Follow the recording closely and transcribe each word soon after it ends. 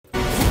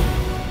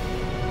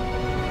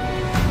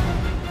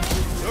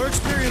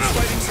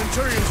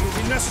Centurions will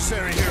be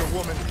necessary here,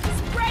 woman.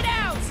 Spread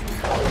out!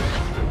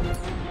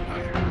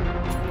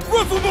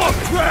 Roof them up,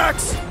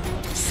 Drax!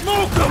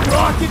 Smoke them,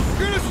 Rocket!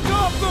 You're gonna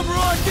stop them,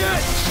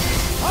 Rocket!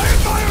 I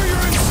admire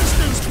your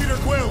insistence, Peter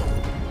Quill!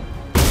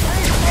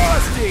 Hey,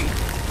 Frosty!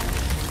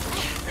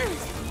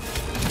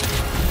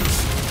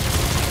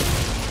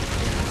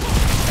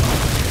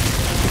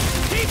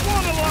 Keep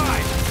one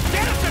alive!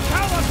 Get him to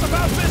tell us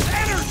about this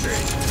energy!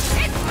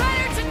 It's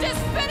better to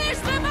just finish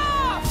them off!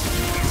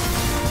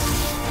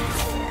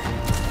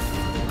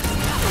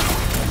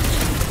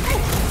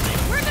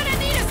 We're gonna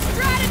need a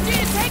strategy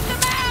to take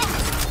them out!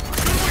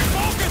 Should we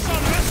focus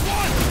on this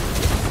one?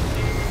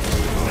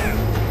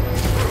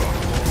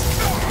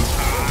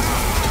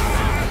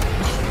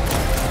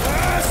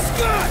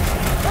 Scott!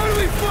 How do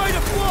we fight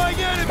a flying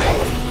enemy?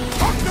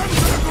 Knock them to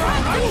the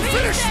ground! I will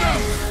finish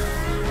them!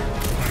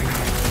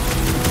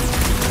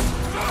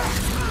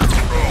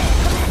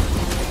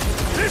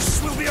 This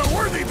will be a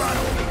worthy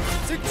battle!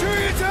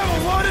 Centurions have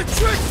a lot of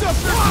tricks up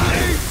their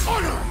sleeves!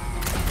 Honor!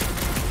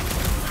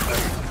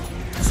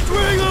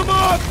 String them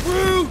up,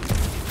 brute!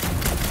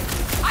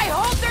 I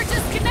hope they're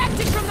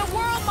disconnected from the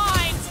world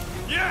mines!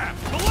 Yeah!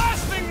 The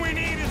last thing we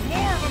need is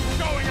more of them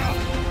showing up!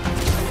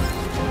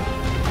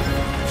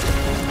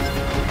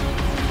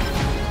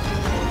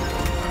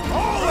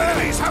 All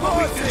enemies have a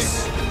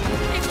weakness!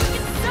 If we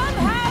can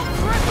somehow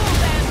cripple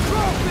them!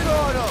 Drop it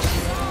on them!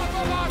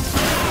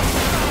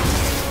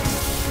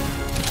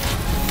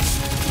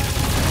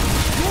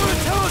 You wanna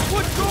tell us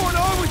what's going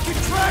on with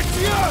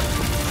Contraxia?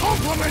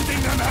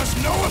 Complimenting them has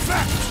no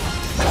effect!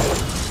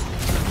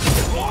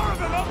 More of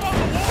them up on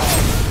the wall!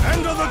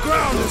 And on the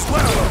ground as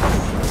well!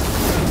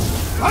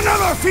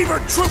 Another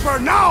fevered trooper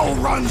now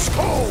runs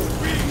cold!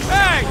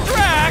 Hey,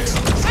 Drax!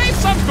 Save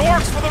some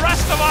dorks for the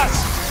rest of us!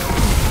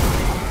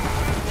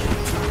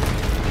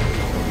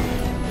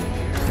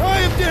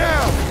 Tie him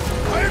down!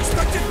 I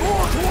expected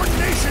more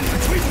coordination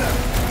between them!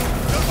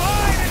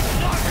 Divide and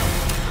conquer!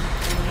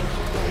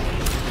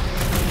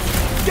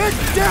 Get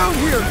down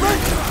here! Let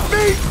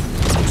me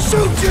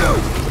shoot you!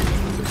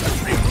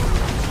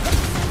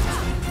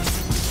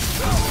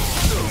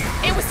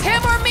 It was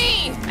him or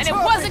me! And it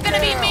wasn't gonna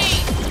be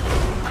me!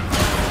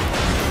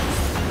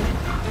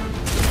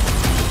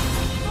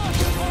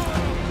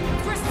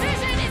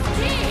 Precision is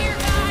key here,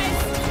 guys!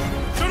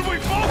 Should we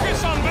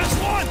focus on this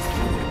one?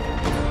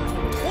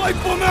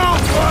 Wipe them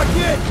out,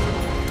 Rocket!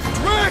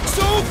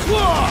 Draxo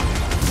Claw!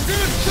 We're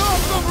gonna stop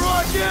them,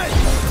 Rocket!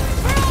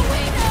 For all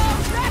we know,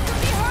 Drax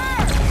could be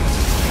hurt!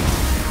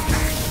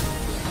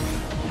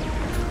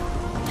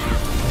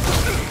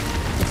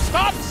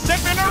 Stop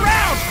zipping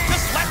around!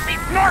 Just let me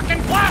fnork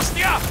and blast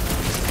ya!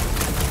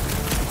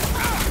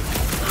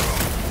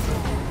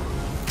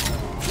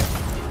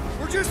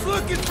 We're just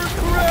looking for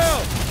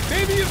Corel!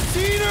 Maybe you've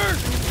seen her?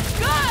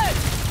 Good!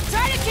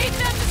 Try to keep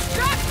them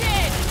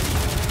distracted!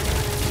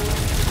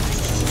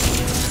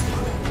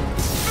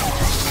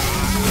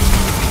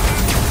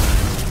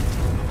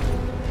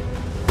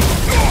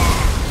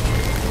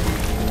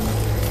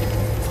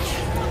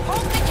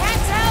 Hope they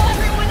can't tell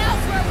everyone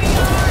else where we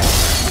are!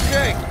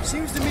 Okay,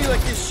 seems to me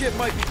like this ship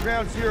might be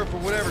ground zero for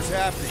whatever's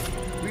happening.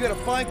 We gotta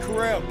find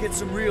Corel, get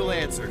some real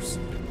answers.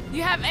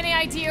 You have any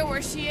idea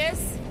where she is?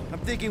 I'm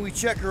thinking we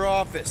check her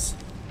office.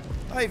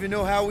 I even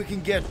know how we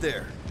can get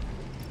there.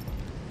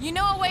 You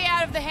know a way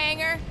out of the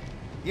hangar?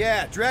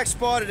 Yeah, Drax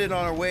spotted it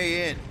on our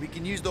way in. We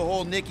can use the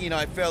hole Nikki and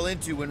I fell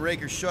into when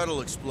Raker's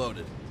shuttle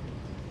exploded.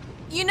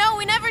 You know,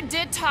 we never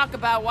did talk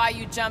about why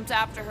you jumped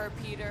after her,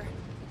 Peter.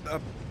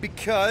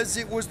 Because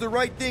it was the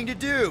right thing to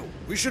do.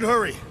 We should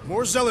hurry.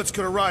 More zealots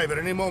could arrive at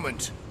any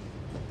moment.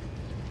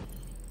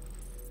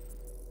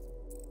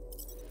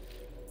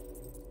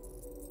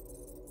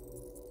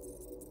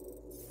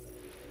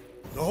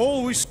 The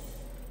hole we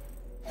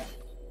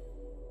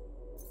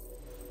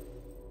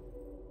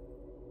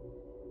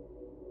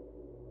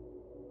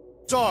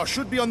saw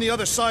should be on the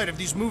other side of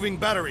these moving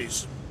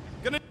batteries.